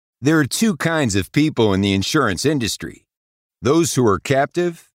There are two kinds of people in the insurance industry. Those who are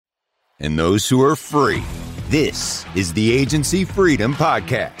captive and those who are free. This is the Agency Freedom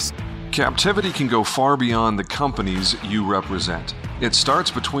Podcast. Captivity can go far beyond the companies you represent. It starts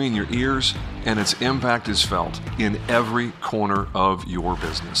between your ears, and its impact is felt in every corner of your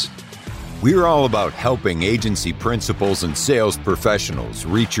business. We're all about helping agency principals and sales professionals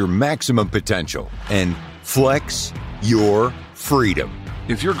reach your maximum potential and flex your freedom.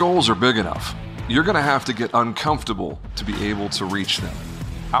 If your goals are big enough, you're going to have to get uncomfortable to be able to reach them.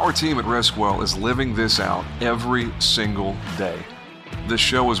 Our team at Riskwell is living this out every single day. This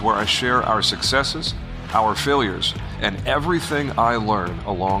show is where I share our successes, our failures, and everything I learn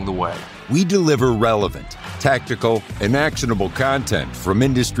along the way. We deliver relevant, tactical, and actionable content from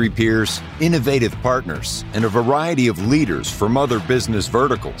industry peers, innovative partners, and a variety of leaders from other business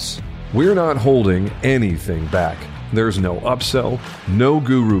verticals. We're not holding anything back. There's no upsell, no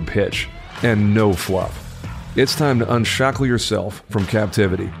guru pitch, and no fluff. It's time to unshackle yourself from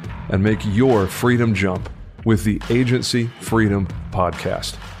captivity and make your freedom jump with the Agency Freedom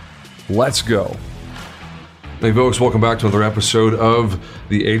Podcast. Let's go. Hey folks, welcome back to another episode of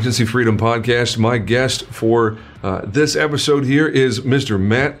the Agency Freedom Podcast. My guest for this episode here is Mr.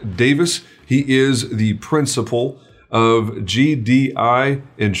 Matt Davis. He is the principal of GDI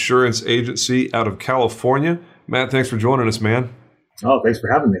Insurance Agency out of California. Matt, thanks for joining us, man. Oh, thanks for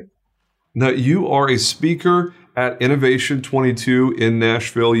having me. Now, you are a speaker at Innovation22 in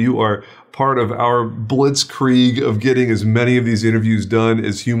Nashville. You are part of our blitzkrieg of getting as many of these interviews done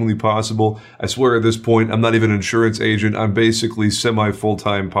as humanly possible. I swear at this point, I'm not even an insurance agent. I'm basically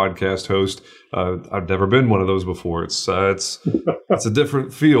semi-full-time podcast host. I've never been one of those before. It's a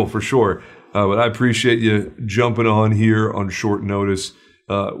different feel for sure. But I appreciate you jumping on here on short notice.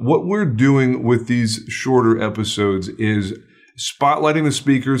 What we're doing with these shorter episodes is spotlighting the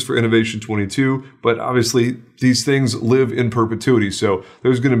speakers for Innovation22, but obviously these things live in perpetuity. So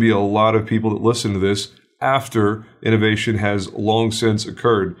there's going to be a lot of people that listen to this after innovation has long since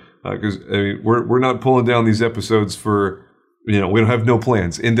occurred. Because we're not pulling down these episodes for, we don't have no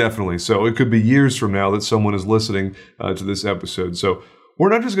plans indefinitely. So it could be years from now that someone is listening to this episode. So we're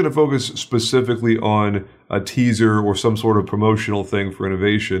not just going to focus specifically on a teaser or some sort of promotional thing for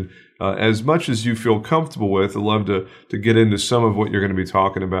innovation. As much as you feel comfortable with, I'd love to get into some of what you're going to be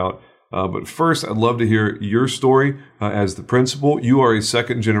talking about. But first, I'd love to hear your story as the principal. You are a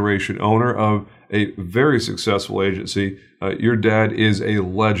second-generation owner of a very successful agency. Your dad is a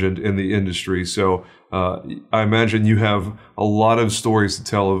legend in the industry. So I imagine you have a lot of stories to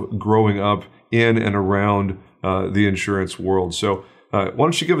tell of growing up in and around the insurance world. So why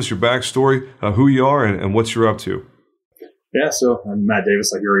don't you give us your backstory, who you are, and what you're up to? Yeah, so I'm Matt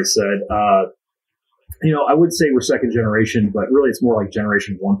Davis, like you already said. I would say we're second generation, but really it's more like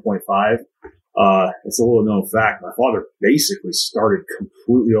generation 1.5. It's a little known fact. My father basically started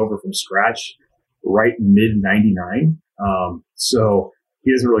completely over from scratch right mid-99. So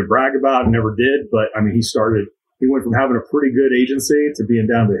he doesn't really brag about it, never did, but he went from having a pretty good agency to being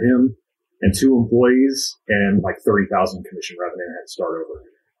down to him and 2 employees and like 30,000 commission revenue and had to start over.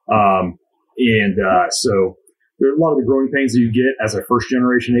 So there are a lot of the growing pains that you get as a first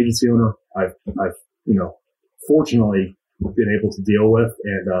generation agency owner. I've fortunately been able to deal with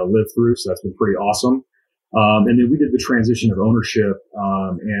and live through. So that's been pretty awesome. And then we did the transition of ownership,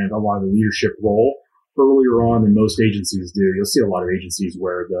 and a lot of the leadership role earlier on than most agencies do. You'll see a lot of agencies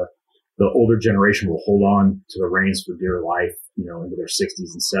where the older generation will hold on to the reins for dear life, into their 60s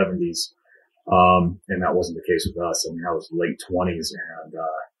and 70s. And that wasn't the case with us. I was late 20s and,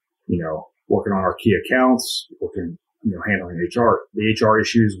 working on our key accounts, handling the HR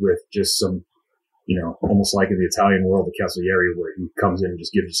issues with just some, almost like in the Italian world, the Cavalieri, where he comes in and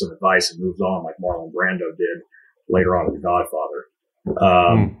just gives you some advice and moves on like Marlon Brando did later on in The Godfather.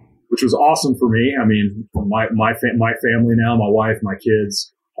 Which was awesome for me. My family now, my wife, my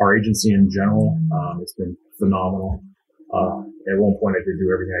kids, our agency in general, it's been phenomenal. At one point, I did do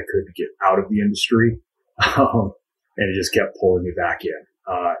everything I could to get out of the industry, and it just kept pulling me back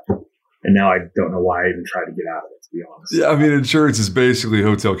in. And now I don't know why I even tried to get out of it, to be honest. Yeah, insurance is basically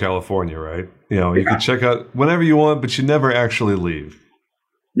Hotel California, right? You can check out whenever you want, but you never actually leave.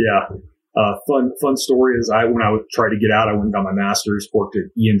 Yeah. Fun story is when I would try to get out, I went and got my master's, worked at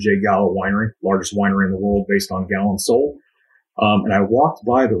E&J Gallo Winery, largest winery in the world based on gallons sold. And I walked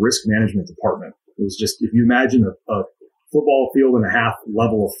by the risk management department. It was just, if you imagine a football field and a half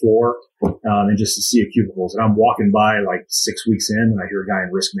level of floor, and just a sea of cubicles. And I'm walking by like 6 weeks in and I hear a guy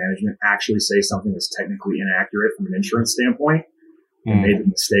in risk management actually say something that's technically inaccurate from an insurance standpoint and made the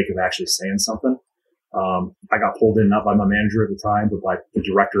mistake of actually saying something. I got pulled in not by my manager at the time, but by the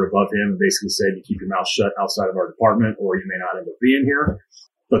director above him, and basically said, "You keep your mouth shut outside of our department, or you may not end up being here."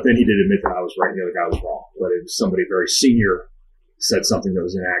 But then he did admit that I was right and the other guy was wrong. But it was somebody very senior said something that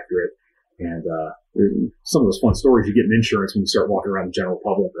was inaccurate. And some of those fun stories you get in insurance when you start walking around the general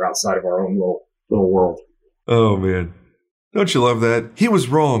public or outside of our own little world. Oh, man. Don't you love that? He was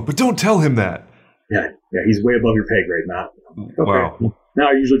wrong, but don't tell him that. Yeah, he's way above your pay grade, Matt. Okay. Wow. Now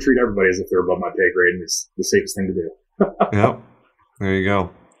I usually treat everybody as if they're above my pay grade, and it's the safest thing to do. Yeah, there you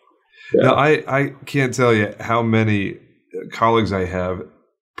go. Yeah. Now, I can't tell you how many colleagues I have,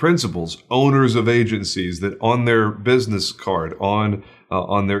 principals, owners of agencies, that on their business card, on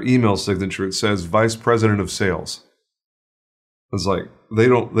their email signature, it says Vice President of Sales. It's like they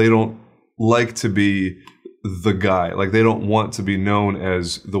don't like to be the guy. Like they don't want to be known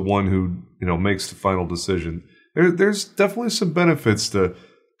as the one who makes the final decision. There's definitely some benefits to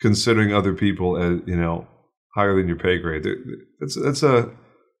considering other people as higher than your pay grade. It's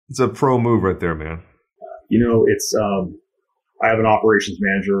a pro move right there, man. It's I have an operations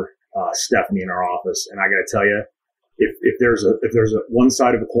manager, Stephanie, in our office, and I got to tell you, if there's a one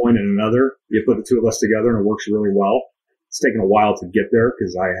side of a coin and another, you put the two of us together and it works really well. It's taken a while to get there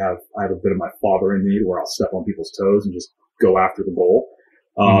because I have a bit of my father in me where I'll step on people's toes and just go after the goal.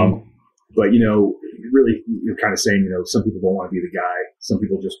 But really, you're kind of saying, some people don't want to be the guy. Some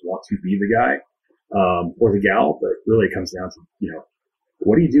people just want to be the guy, or the gal. But really it comes down to,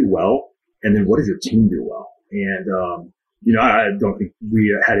 what do you do well? And then what does your team do well? And, I don't think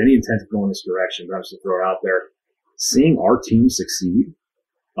we had any intent of going this direction, but I'm just to throw it out there. Seeing our team succeed,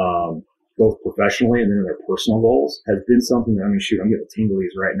 both professionally and then in their personal goals has been something that, I'm getting the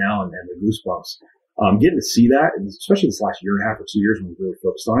tinglies right now and the goosebumps. Getting to see that, and especially this last year and a half or 2 years when we really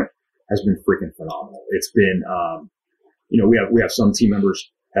focused on it, has been freaking phenomenal. It's been, we have some team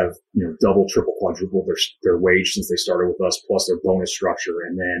members have, double, triple, quadruple their wage since they started with us, plus their bonus structure.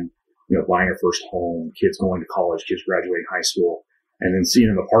 And then, buying their first home, kids going to college, kids graduating high school, and then seeing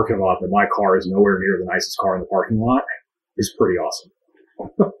in the parking lot that my car is nowhere near the nicest car in the parking lot is pretty awesome.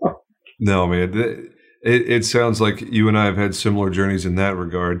 No, man. It sounds like you and I have had similar journeys in that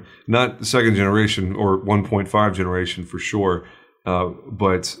regard. Not second generation or 1.5 generation for sure.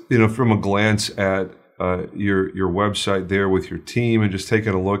 But, from a glance at your website there with your team and just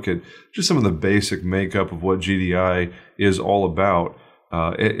taking a look at just some of the basic makeup of what GDI is all about,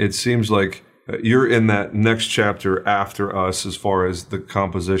 it seems like you're in that next chapter after us as far as the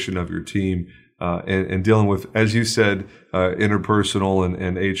composition of your team and dealing with, as you said, interpersonal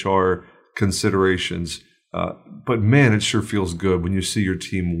and HR considerations. But, man, it sure feels good when you see your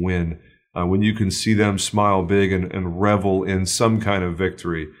team win. When you can see them smile big and revel in some kind of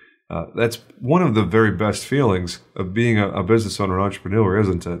victory. That's one of the very best feelings of being a business owner and entrepreneur,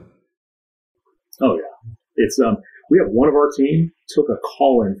 isn't it? Oh, yeah. It's we have one of our team took a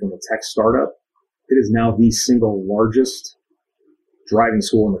call in from a tech startup. It is now the single largest driving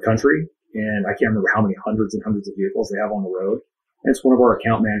school in the country. And I can't remember how many hundreds and hundreds of vehicles they have on the road. And it's one of our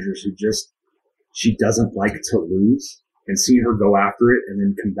account managers who she doesn't like to lose, and seeing her go after it and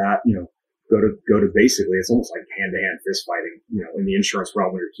then combat, go to basically, it's almost like hand-to-hand fist fighting, in the insurance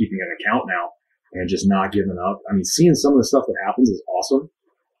realm when you're keeping an account now and just not giving up. I mean, seeing some of the stuff that happens is awesome.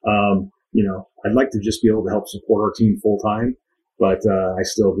 I'd like to just be able to help support our team full time, but I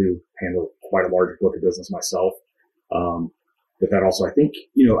still do handle quite a large book of business myself. But that also, I think if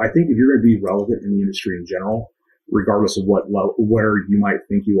you're going to be relevant in the industry in general, regardless of where you might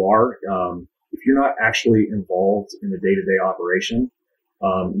think you are, if you're not actually involved in the day-to-day operation,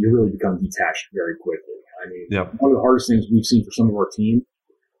 you really become detached very quickly. I mean, One of the hardest things we've seen for some of our team,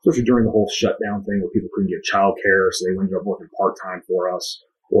 especially during the whole shutdown thing where people couldn't get childcare, so they ended up working part-time for us,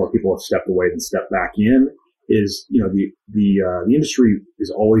 or people have stepped away and stepped back in, is, the industry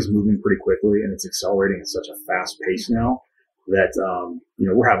is always moving pretty quickly, and it's accelerating at such a fast pace now that,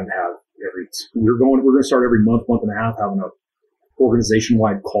 we're having to have we're going to start every month and a half having a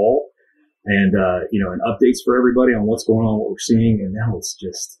organization-wide call and updates for everybody on what's going on, what we're seeing. And now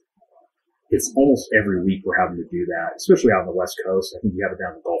it's almost every week we're having to do that, especially out on the West Coast. I think you have it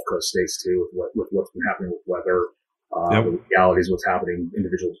down in the Gulf Coast states too, with what's been happening with weather, the realities, what's happening,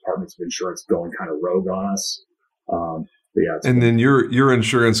 individual departments of insurance going kind of rogue on us. And then your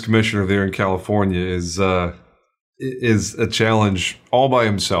insurance commissioner there in California is a challenge all by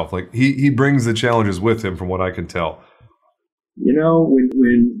himself. Like he brings the challenges with him from what I can tell.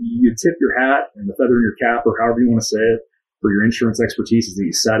 When you tip your hat and the feather in your cap, or however you want to say it, for your insurance expertise, is that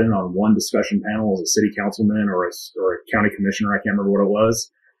you sat in on one discussion panel as a city councilman or a county commissioner, I can't remember what it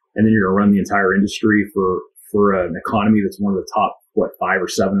was, and then you're going to run the entire industry for an economy that's one of the top, 5 or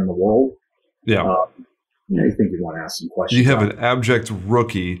 7 in the world. Yeah. I think you'd want to ask some questions. You have an abject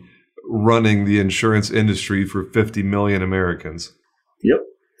rookie running the insurance industry for 50 million Americans. Yep.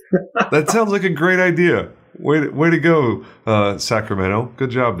 That sounds like a great idea. Way to go, Sacramento. Good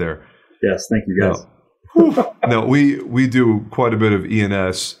job there. Yes, thank you, guys. No, we do quite a bit of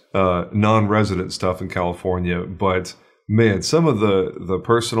E&S, non-resident stuff in California, but man, some of the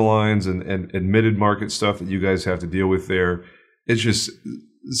personal lines and admitted market stuff that you guys have to deal with there, it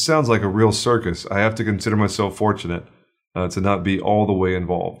sounds like a real circus. I have to consider myself fortunate to not be all the way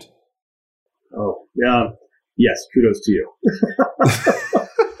involved. Oh, yeah. Yes, kudos to you.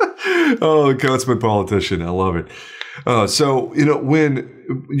 Oh, consummate politician. I love it. So,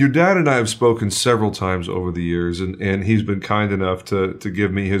 when your dad and I have spoken several times over the years, and he's been kind enough to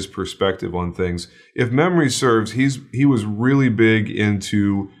give me his perspective on things. If memory serves, he was really big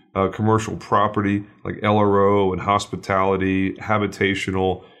into commercial property like LRO and hospitality,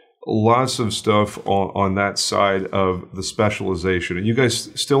 habitational, lots of stuff on that side of the specialization. Are you guys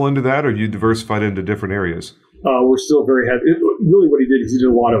still into that, or you diversified into different areas? We're still very heavy. Really, what he did is he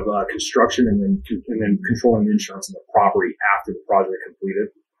did a lot of construction and then controlling the insurance on the property after the project completed.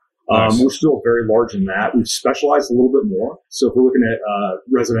 Nice. We're still very large in that. We've specialized a little bit more. So if we're looking at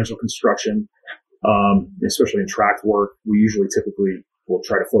residential construction, especially in tract work, we typically will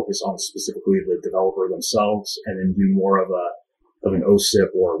try to focus on specifically the developer themselves, and then do more of an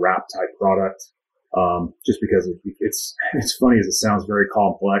OSIP or a wrap type product. Just because it's funny as it sounds, very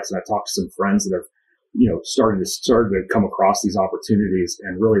complex. And I talked to some friends that have started to come across these opportunities,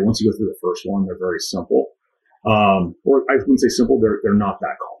 and really once you go through the first one, they're very simple. Or I wouldn't say simple; they're not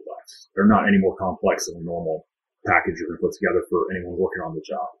that complex. They're not any more complex than a normal package you're going to put together for anyone working on the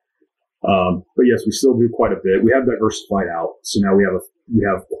job. But yes, we still do quite a bit. We have diversified out, so now we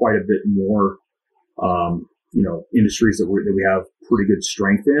have quite a bit more, industries that we have pretty good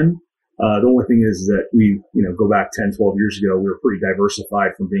strength in. The only thing is that we, go back 10, 12 years ago, we were pretty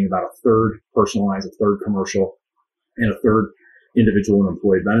diversified from being about a third personalized, a third commercial, and a third individual and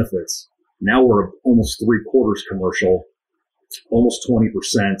employee benefits. Now we're almost 3/4 commercial, almost 20%,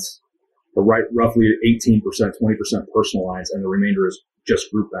 or roughly 18%, 20% personalized, and the remainder is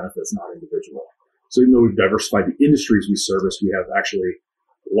just group benefits, not individual. So even though we've diversified the industries we service, we have actually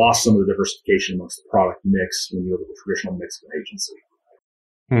lost some of the diversification amongst the product mix when you look at the traditional mix of an agency.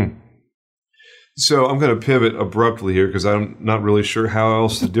 So I'm going to pivot abruptly here because I'm not really sure how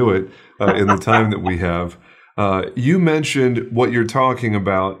else to do it in the time that we have. You mentioned what you're talking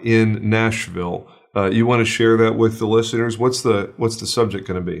about in Nashville. You want to share that with the listeners? What's the subject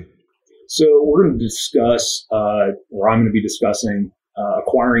going to be? So we're going to discuss, or I'm going to be discussing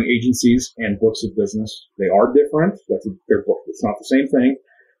acquiring agencies and books of business. They are different. It's not the same thing.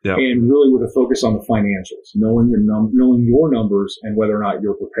 Yep. And really with a focus on the financials, knowing your numbers and whether or not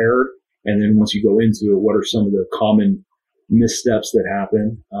you're prepared. And then once you go into it, what are some of the common missteps that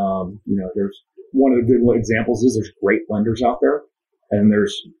happen? There's one of the good examples is there's great lenders out there, and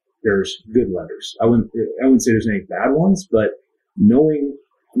there's good lenders. I wouldn't say there's any bad ones, but knowing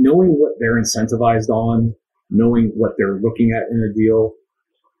what they're incentivized on, knowing what they're looking at in a deal,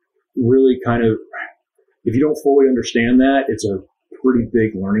 really kind of, if you don't fully understand that, it's a pretty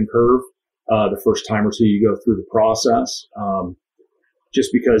big learning curve the first time or two you go through the process.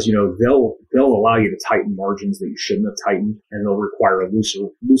 Just because, they'll allow you to tighten margins that you shouldn't have tightened, and they'll require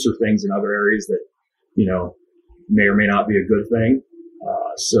looser things in other areas that, may or may not be a good thing.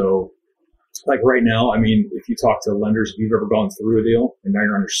 So like right now, if you talk to lenders, if you've ever gone through a deal and now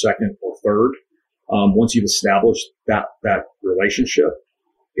you're on your second or third, once you've established that relationship,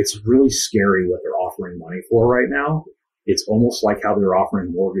 it's really scary what they're offering money for right now. It's almost like how they were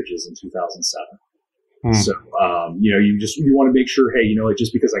offering mortgages in 2007. So, you want to make sure, hey,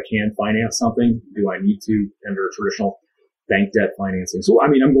 just because I can finance something, do I need to enter a traditional bank debt financing? So,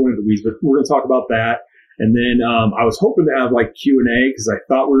 I'm going into the weeds, but we're going to talk about that. And then, I was hoping to have like Q&A because I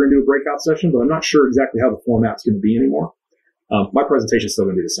thought we were going to do a breakout session, but I'm not sure exactly how the format's going to be anymore. My presentation is still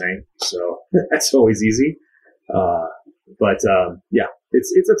going to be the same. So that's always easy. It's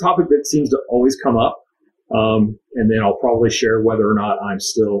a topic that seems to always come up. And then I'll probably share whether or not I'm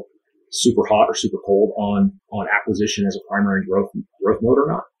still super hot or super cold on acquisition as a primary growth mode or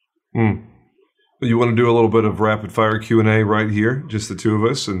not. You want to do a little bit of rapid fire Q&A right here, just the two of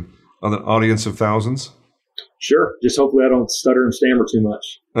us and on the audience of thousands? Sure. Just hopefully I don't stutter and stammer too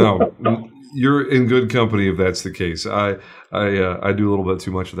much. Oh, you're in good company if that's the case. I do a little bit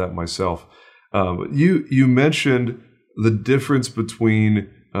too much of that myself. But you mentioned the difference between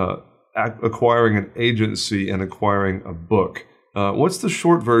acquiring an agency and acquiring a book. What's the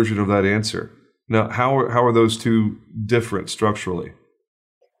short version of that answer? Now, how are those two different structurally?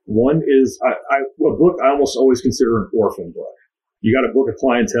 One is a book I almost always consider an orphan book. You got a book of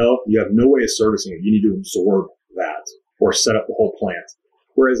clientele, you have no way of servicing it. You need to absorb that or set up the whole plant.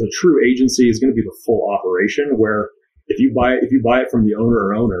 Whereas a true agency is going to be the full operation, where if you buy it from the owner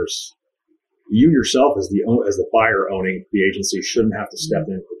or owners, you yourself as the buyer owning the agency shouldn't have to step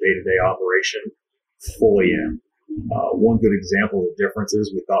into the day-to-day operation fully in. One good example of the difference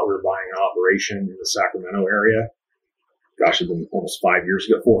is we thought we were buying an operation in the Sacramento area. Gosh, it's been almost 4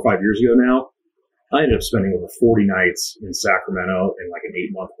 or 5 years ago now. I ended up spending over 40 nights in Sacramento in like an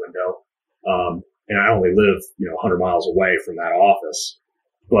 8-month window. And I only live, 100 miles away from that office.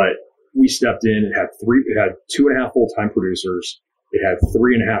 But we stepped in, it had 2.5 full-time producers. It had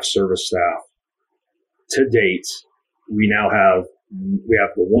 3.5 service staff. To date, we have the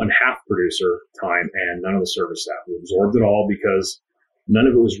 1/2 producer time and none of the service staff. We absorbed it all because none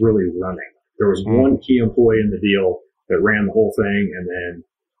of it was really running. There was one key employee in the deal that ran the whole thing, and then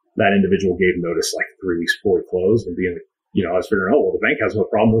that individual gave notice like 3 weeks before we closed, and I was figuring, the bank has no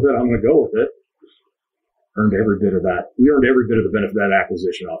problem with it. I'm going to go with it. Earned every bit of that. We earned every bit of the benefit of that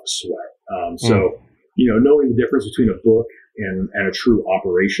acquisition off of sweat. So, knowing the difference between a book and a true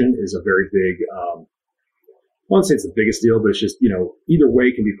operation is a very big, I won't say it's the biggest deal, but it's just, either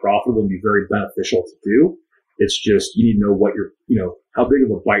way can be profitable and be very beneficial to do. It's just, you need to know what how big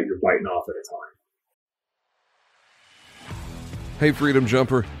of a bite you're biting off at a time. Hey, Freedom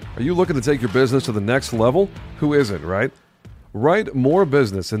Jumper, are you looking to take your business to the next level? Who isn't, right? Write more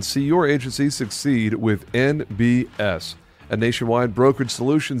business and see your agency succeed with NBS. At Nationwide Brokerage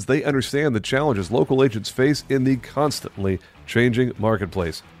Solutions, they understand the challenges local agents face in the constantly changing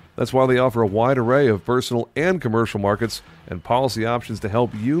marketplace. That's why they offer a wide array of personal and commercial markets and policy options to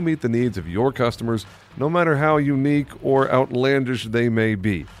help you meet the needs of your customers, no matter how unique or outlandish they may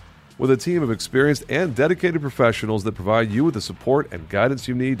be. With a team of experienced and dedicated professionals that provide you with the support and guidance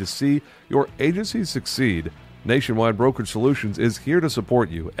you need to see your agency succeed, Nationwide Brokerage Solutions is here to support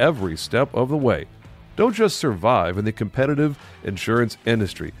you every step of the way. Don't just survive in the competitive insurance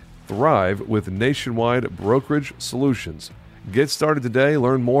industry. Thrive with Nationwide Brokerage Solutions. Get started today.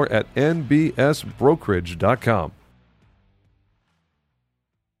 Learn more at nbsbrokerage.com.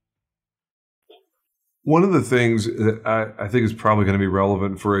 One of the things that I think is probably going to be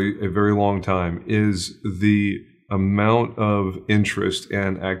relevant for a very long time is the amount of interest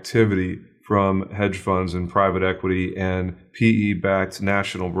and activity from hedge funds and private equity and PE-backed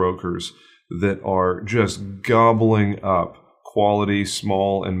national brokers that are just gobbling up quality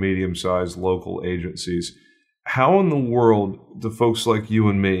small and medium-sized local agencies. How in the world do folks like you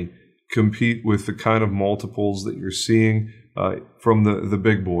and me compete with the kind of multiples that you're seeing from the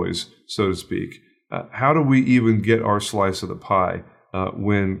big boys, so to speak? How do we even get our slice of the pie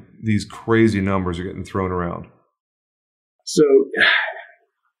when these crazy numbers are getting thrown around? So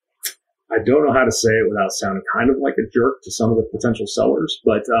I don't know how to say it without sounding kind of like a jerk to some of the potential sellers,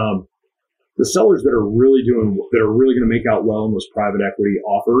 but the sellers that are really going to make out well in those private equity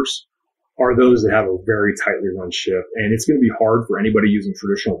offers are those that have a very tightly run ship. And it's going to be hard for anybody using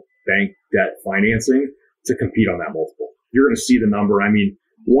traditional bank debt financing to compete on that multiple. You're going to see the number. I mean,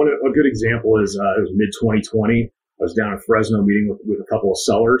 a good example is it was mid-2020. I was down in Fresno meeting with a couple of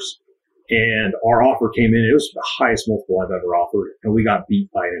sellers, and our offer came in. It was the highest multiple I've ever offered, and we got beat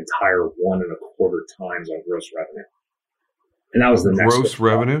by an entire 1.25 times on gross revenue. And that was the next gross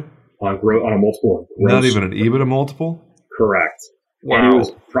revenue on a multiple. Not even an EBITDA multiple. Correct. Wow. And it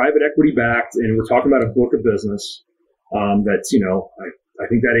was private equity backed, and we're talking about a book of business that's I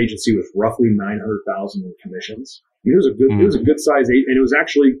think that agency was roughly $900,000 in commissions. It was a good size, and it was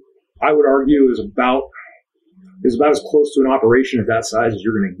actually, I would argue, it was about as close to an operation of that size as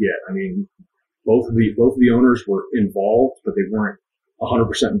you're going to get. I mean, both of the owners were involved, but they weren't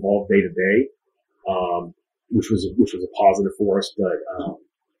 100% involved day to day, which was a positive for us. But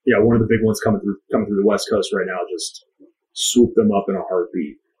one of the big ones coming through the West Coast right now just swooped them up in a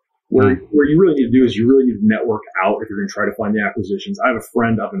heartbeat. Where you really need to do is you really need to network out if you're going to try to find the acquisitions. I have a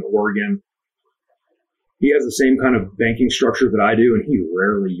friend up in Oregon. He has the same kind of banking structure that I do, and he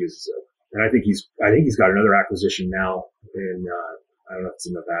rarely uses it. And I think he's got another acquisition now in I don't know if it's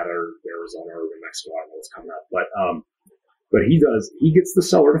in Nevada or Arizona or New Mexico. I don't know what's coming up, but he gets the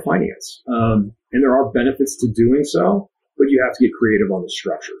seller to finance, and there are benefits to doing so, but you have to get creative on the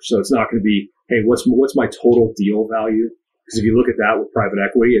structure. So it's not going to be, hey, what's my total deal value? Because if you look at that with private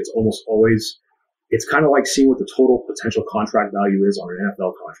equity, it's almost always, it's kind of like seeing what the total potential contract value is on an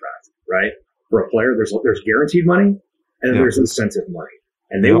NFL contract, right? For a player, there's guaranteed money and then there's incentive money.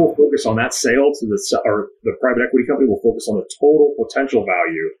 And they will focus on that sale to the private equity company will focus on the total potential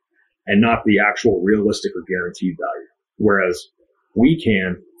value and not the actual realistic or guaranteed value. Whereas we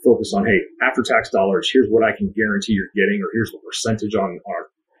can focus on, hey, after tax dollars, here's what I can guarantee you're getting, or here's the percentage on our,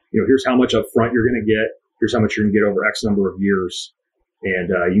 here's how much up front you're going to get. Here's how much you're going to get over X number of years. And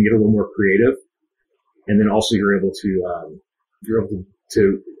you can get a little more creative. And then also you're able to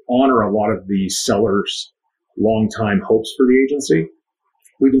honor a lot of the sellers' long-time hopes for the agency.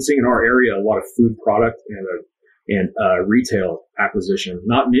 We've been seeing in our area a lot of food product and retail acquisition,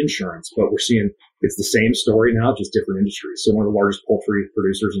 not in insurance, but we're seeing it's the same story now, just different industries. So one of the largest poultry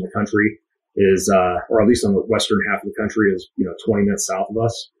producers in the country is, or at least on the western half of the country, is 20 minutes south of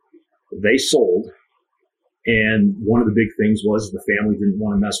us. They sold, and one of the big things was the family didn't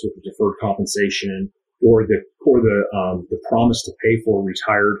want to mess with the deferred compensation or the promise to pay for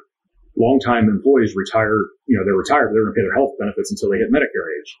retired. Longtime employees retire, they're retired, but they're going to pay their health benefits until they hit Medicare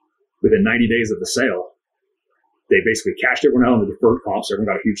age. Within 90 days of the sale, they basically cashed everyone out on the deferred comps.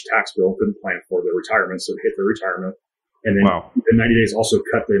 Everyone got a huge tax bill and couldn't plan for their retirement, so they hit their retirement. And then in 90 days also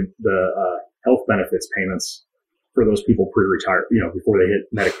cut the health benefits payments for those people pre-retired, before they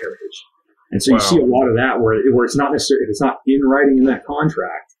hit Medicare age. And so you see a lot of that where it's not necessarily, if it's not in writing in that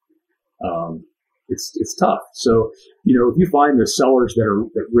contract, it's tough. So, if you find the sellers that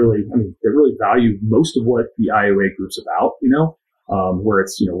really value most of what the IOA group's about, where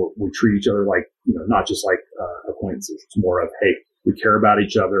it's, we treat each other like, not just like acquaintances. It's more of, hey, we care about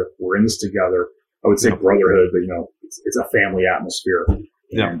each other. We're in this together. I would say brotherhood, but it's a family atmosphere.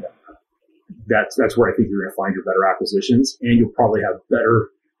 And that's where I think you're going to find your better acquisitions, and you'll probably have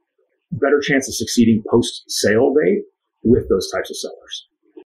better chance of succeeding post-sale date with those types of sellers.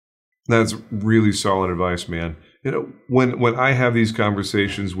 That's really solid advice, man. When I have these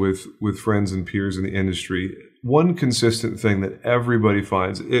conversations with friends and peers in the industry, one consistent thing that everybody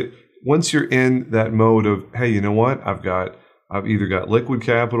finds, once you're in that mode of, hey, you know what, I've either got liquid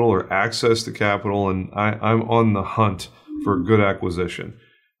capital or access to capital, and I'm on the hunt for a good acquisition.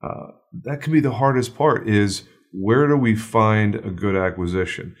 That can be the hardest part, is where do we find a good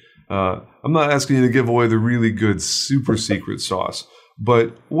acquisition? I'm not asking you to give away the really good super secret sauce,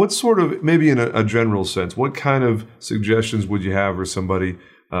 but what sort of, maybe in a general sense, what kind of suggestions would you have for somebody,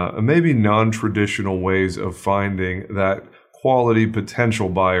 maybe non-traditional ways of finding that quality potential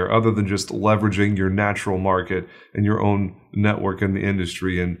buyer other than just leveraging your natural market and your own network in the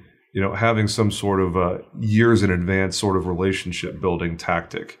industry and, having some sort of years in advance sort of relationship building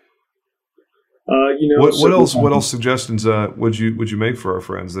tactic? What else suggestions would you make for our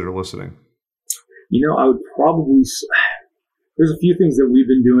friends that are listening? I would probably, there's a few things that we've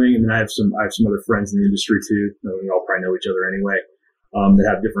been doing, and then I have some other friends in the industry too. We all probably know each other anyway, that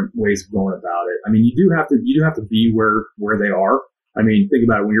have different ways of going about it. I mean, you do have to be where they are. I mean, think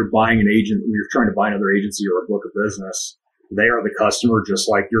about it. When you're buying an agent, when you're trying to buy another agency or a book of business, they are the customer, just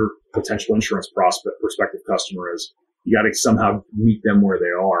like your potential insurance prospective customer is. You got to somehow meet them where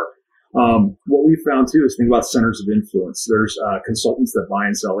they are. What we found too is think about centers of influence. There's consultants that buy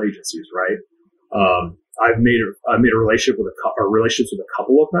and sell agencies, right? I've made a relationship with relationships with a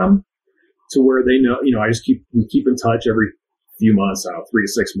couple of them, to where they know, we keep in touch every few months, 3 to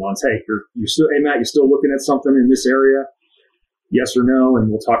 6 months. Hey, hey Matt, you still looking at something in this area? Yes or no? And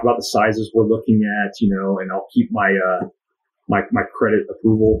we'll talk about the sizes we're looking at, and I'll keep my credit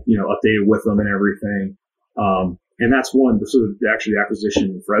approval, updated with them and everything. And that's one. So actually, the acquisition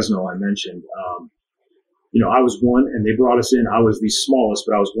in Fresno I mentioned, I was one, and they brought us in. I was the smallest,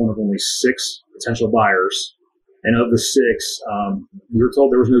 but I was one of only 6 potential buyers. And of the 6, we were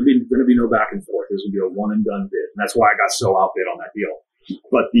told there was going to be no back and forth. It was going to be a one and done bid. And that's why I got so outbid on that deal.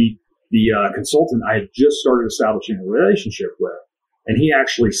 But the consultant I had just started establishing a relationship with, and he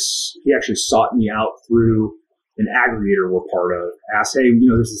actually sought me out through an aggregator we're part of. Asked, hey,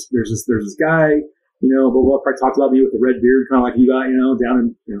 there's this guy, blah, blah, probably talked about me with the red beard, kind of like you got,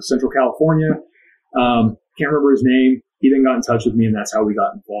 down in Central California. Can't remember his name. He then got in touch with me, and that's how we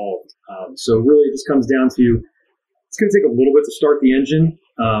got involved. So really it just comes down to, it's going to take a little bit to start the engine.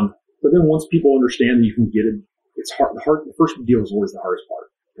 But then once people understand that you can get it, it's hard. The first deal is always the hardest part,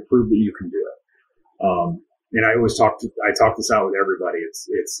 to prove that you can do it. And I always talk this out with everybody.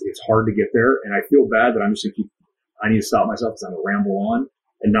 It's hard to get there. And I feel bad that I'm just going to I need to stop myself because I'm going to ramble on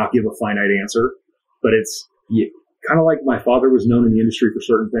and not give a finite answer. But it's kind of like my father was known in the industry for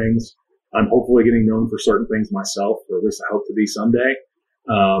certain things. I'm hopefully getting known for certain things myself, or at least I hope to be someday.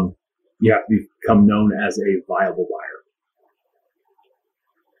 You have to become known as a viable buyer.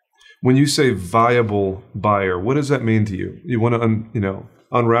 When you say viable buyer, what does that mean to you? You want to,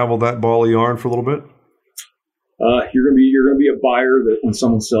 unravel that ball of yarn for a little bit? You're going to be a buyer that when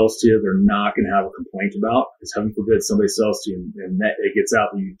someone sells to you, they're not going to have a complaint about. Because heaven forbid somebody sells to you and it gets out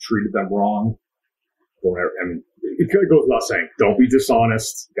that you treated them wrong. it goes without saying, don't be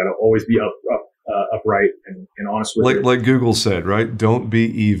dishonest. Got to always be upright and honest with it. Like Google said, right? Don't be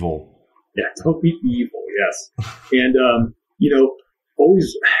evil. Yeah, don't be evil. Yes. And,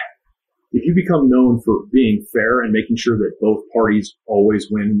 always, if you become known for being fair and making sure that both parties always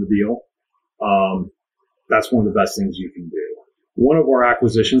win in the deal, that's one of the best things you can do. One of our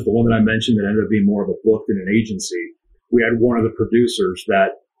acquisitions, the one that I mentioned that ended up being more of a book than an agency, we had one of the producers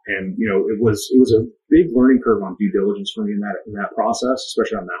that, and it was a big learning curve on due diligence for me in that process,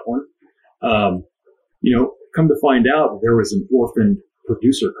 especially on that one. Come to find out there was an orphaned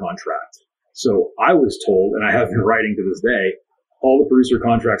producer contract. So I was told, and I have been writing to this day, all the producer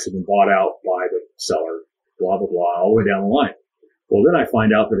contracts have been bought out by the seller, blah, blah, blah, all the way down the line. Well, then I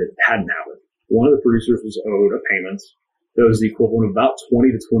find out that it hadn't happened. One of the producers was owed a payment that was the equivalent of about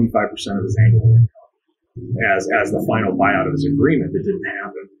 20 to 25% of his annual income as the final buyout of his agreement. That didn't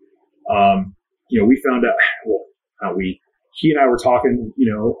happen. We found out, he and I were talking,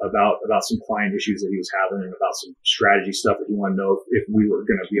 about some client issues that he was having and about some strategy stuff that he wanted to know if we were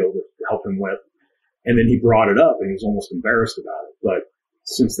going to be able to help him with. And then he brought it up and he was almost embarrassed about it. But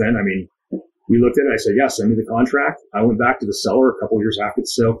since then, we looked at it. I said, yeah, send me the contract. I went back to the seller a couple of years after the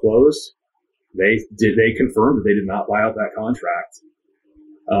sale closed. They confirmed that they did not buy out that contract.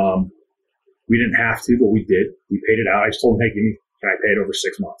 We didn't have to, but we did. We paid it out. I just told him, hey, can I pay it over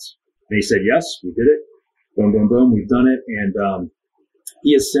 6 months? And he said, yes, we did it. Boom, boom, boom. We've done it. And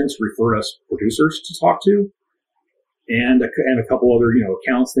he has since referred us producers to talk to and a couple other,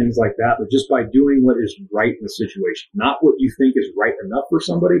 accounts, things like that. But just by doing what is right in the situation, not what you think is right enough for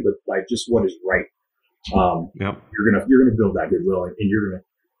somebody, but by just what is right. You're going to build that goodwill and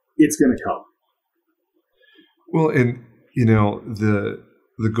it's going to come. Well, and,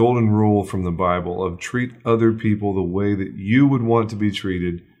 the golden rule from the Bible of treat other people the way that you would want to be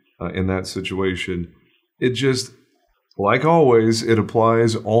treated in that situation. It just, like always, it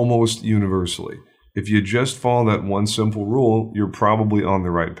applies almost universally. If you just follow that one simple rule, you're probably on the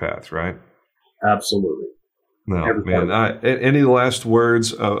right path, right? Absolutely. No, man. Any last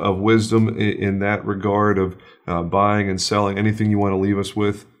words of wisdom in that regard of buying and selling? Anything you want to leave us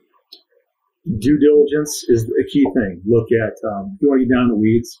with? Due diligence is a key thing. Look at, if you want to get down in the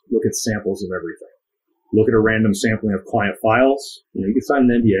weeds, look at samples of everything. Look at a random sampling of client files. You can sign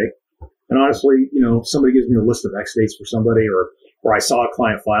an NDA. And honestly, if somebody gives me a list of X dates for somebody or I saw a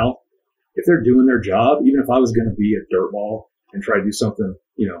client file, if they're doing their job, even if I was going to be a dirtball and try to do something,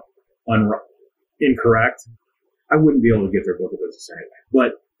 incorrect, I wouldn't be able to get their book of business anyway.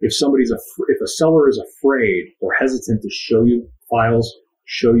 But if a seller is afraid or hesitant to show you files,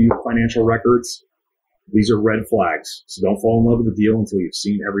 show you financial records, these are red flags. So don't fall in love with the deal until you've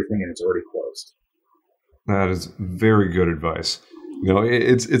seen everything and it's already closed. That is very good advice.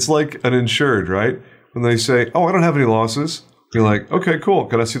 It's like an insured, right? When they say, oh, I don't have any losses. You're like, okay, cool.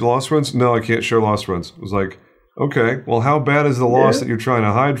 Can I see the loss runs? No, I can't show loss runs. It was like, okay, well, how bad is the loss that you're trying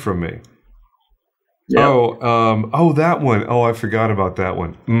to hide from me? Yeah. Oh, that one. Oh, I forgot about that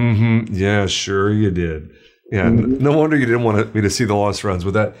one. Mm-hmm. Yeah, sure you did. Yeah, no wonder you didn't want me to see the loss runs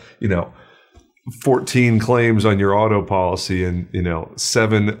with that, 14 claims on your auto policy and,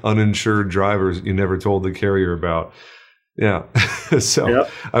 7 uninsured drivers you never told the carrier about. Yeah. So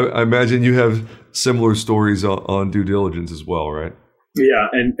I imagine you have similar stories on due diligence as well, right? Yeah.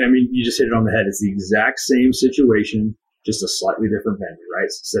 And you just hit it on the head. It's the exact same situation, just a slightly different venue, right?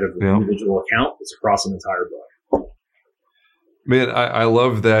 Instead of an individual account, it's across an entire book. Man, I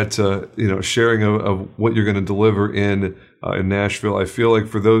love that, sharing of what you're going to deliver in Nashville. I feel like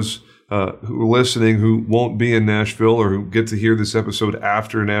for those who are listening who won't be in Nashville or who get to hear this episode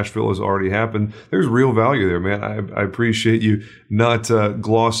after Nashville has already happened, there's real value there, man. I appreciate you not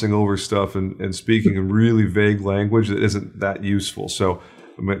glossing over stuff and speaking in really vague language that isn't that useful. So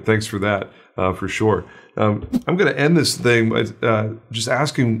thanks for that, for sure. I'm going to end this thing by just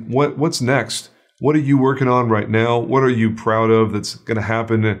asking what's next? What are you working on right now? What are you proud of that's going to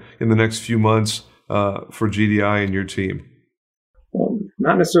happen in the next few months for GDI and your team? Well,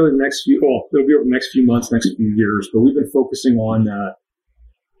 not necessarily the next few. Well, it'll be over the next few months, next few years. But we've been focusing on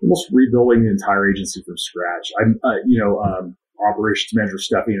almost rebuilding the entire agency from scratch. Operations manager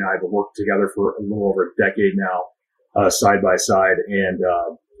Steffi and I have worked together for a little over a decade now, side by side. And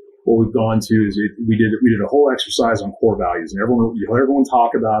what we've gone to is we did a whole exercise on core values, and everyone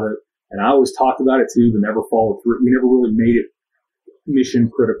talk about it. And I always talked about it too, but never followed through. We never really made it mission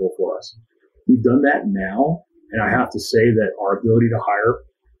critical for us. We've done that now. And I have to say that our ability to hire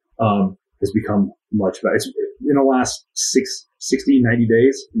has become much better. It's, in the last 60, 90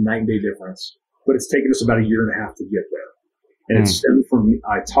 days, 9-day difference. But it's taken us about a year and a half to get there. And it stemmed from,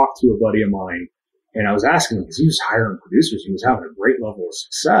 I talked to a buddy of mine And I was asking him because he was hiring producers. He was having a great level of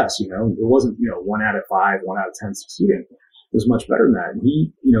success. It wasn't, 1 out of 5, 1 out of 10 succeeding. It was much better than that. And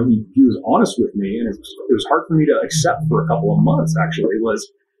he was honest with me, and it was hard for me to accept for a couple of months, actually. It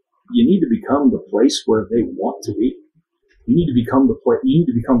was, you need to become the place where they want to be. You need to become the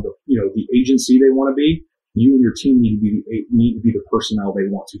agency they want to be. You and your team need to be the personnel they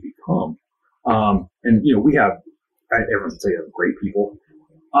want to become. We have, everyone's going to tell you, have great people.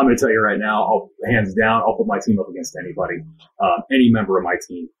 I'm going to tell you right now, hands down, I'll put my team up against anybody, any member of my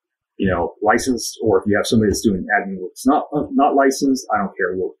team, licensed, or if you have somebody that's doing admin work that's not licensed, I don't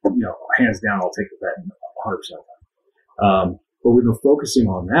care. Hands down, I'll take the bet 100% of the time. But we've been focusing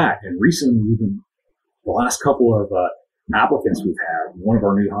on that, and recently the last couple of applicants we've had, one of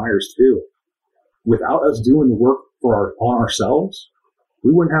our new hires too, without us doing the work on ourselves,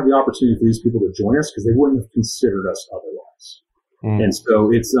 we wouldn't have the opportunity for these people to join us because they wouldn't have considered us otherwise. And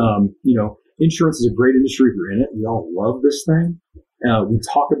so it's, insurance is a great industry if you're in it. We all love this thing. We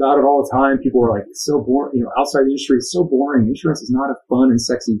talk about it all the time. People are like, it's so boring. Outside the industry, it's so boring. Insurance is not a fun and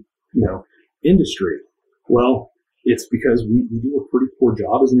sexy, industry. Well, it's because we do a pretty poor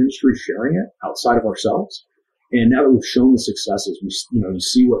job as an industry sharing it outside of ourselves. And now that we've shown the successes, you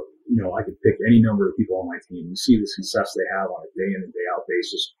see what, I could pick any number of people on my team. You see the success they have on a day in and day out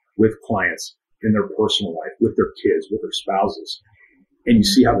basis with clients in their personal life, with their kids, with their spouses. And you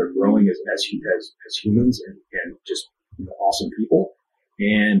see how they're growing as humans and just awesome people.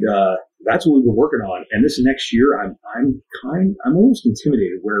 And that's what we've been working on. And this next year, I'm almost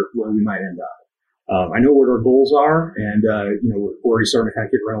intimidated where we might end up. I know what our goals are, and we're already starting to kind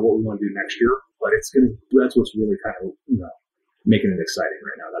of get around what we want to do next year. But that's what's really kind of making it exciting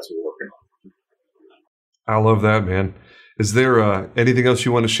right now. That's what we're working on. I love that, man. Is there anything else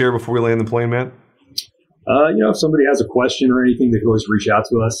you want to share before we land the plane, Matt? If somebody has a question or anything, they can always reach out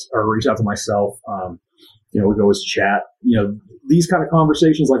to us or reach out to myself. We can always chat. These kind of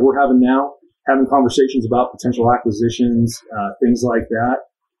conversations like we're having now, having conversations about potential acquisitions, things like that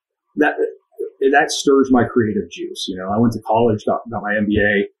stirs my creative juice. I went to college, got my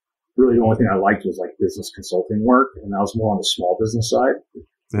MBA. Really, the only thing I liked was like business consulting work, and that was more on the small business side. You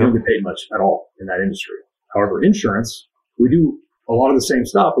don't get paid much at all in that industry. However, insurance, we do a lot of the same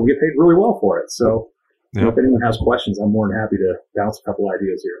stuff, but we get paid really well for it. So, if anyone has questions, I'm more than happy to bounce a couple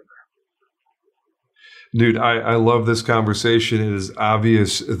ideas here and there. Dude, I love this conversation. It is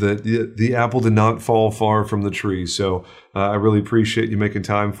obvious that the apple did not fall far from the tree. So I really appreciate you making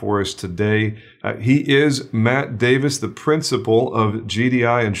time for us today. He is Matt Davis, the principal of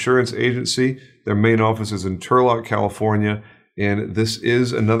GDI Insurance Agency. Their main office is in Turlock, California. And this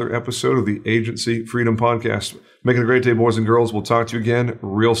is another episode of the Agency Freedom Podcast. Make it a great day, boys and girls. We'll talk to you again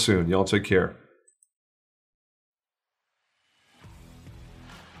real soon. Y'all take care.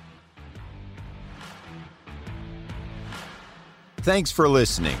 Thanks for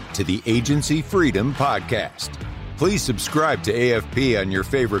listening to the Agency Freedom Podcast. Please subscribe to AFP on your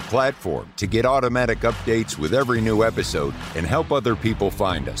favorite platform to get automatic updates with every new episode and help other people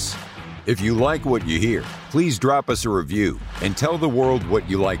find us. If you like what you hear, please drop us a review and tell the world what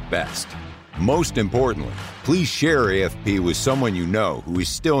you like best. Most importantly, please share AFP with someone you know who is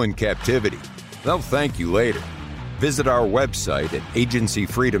still in captivity. They'll thank you later. Visit our website at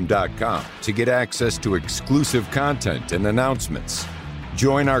agencyfreedom.com to get access to exclusive content and announcements.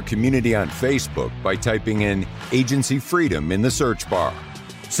 Join our community on Facebook by typing in Agency Freedom in the search bar.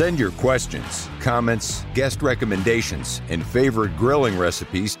 Send your questions, comments, guest recommendations, and favorite grilling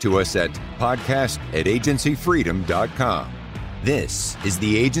recipes to us at podcast@agencyfreedom.com. This is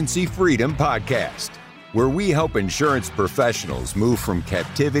the Agency Freedom Podcast, where we help insurance professionals move from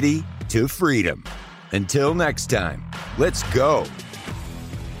captivity to freedom. Until next time, let's go.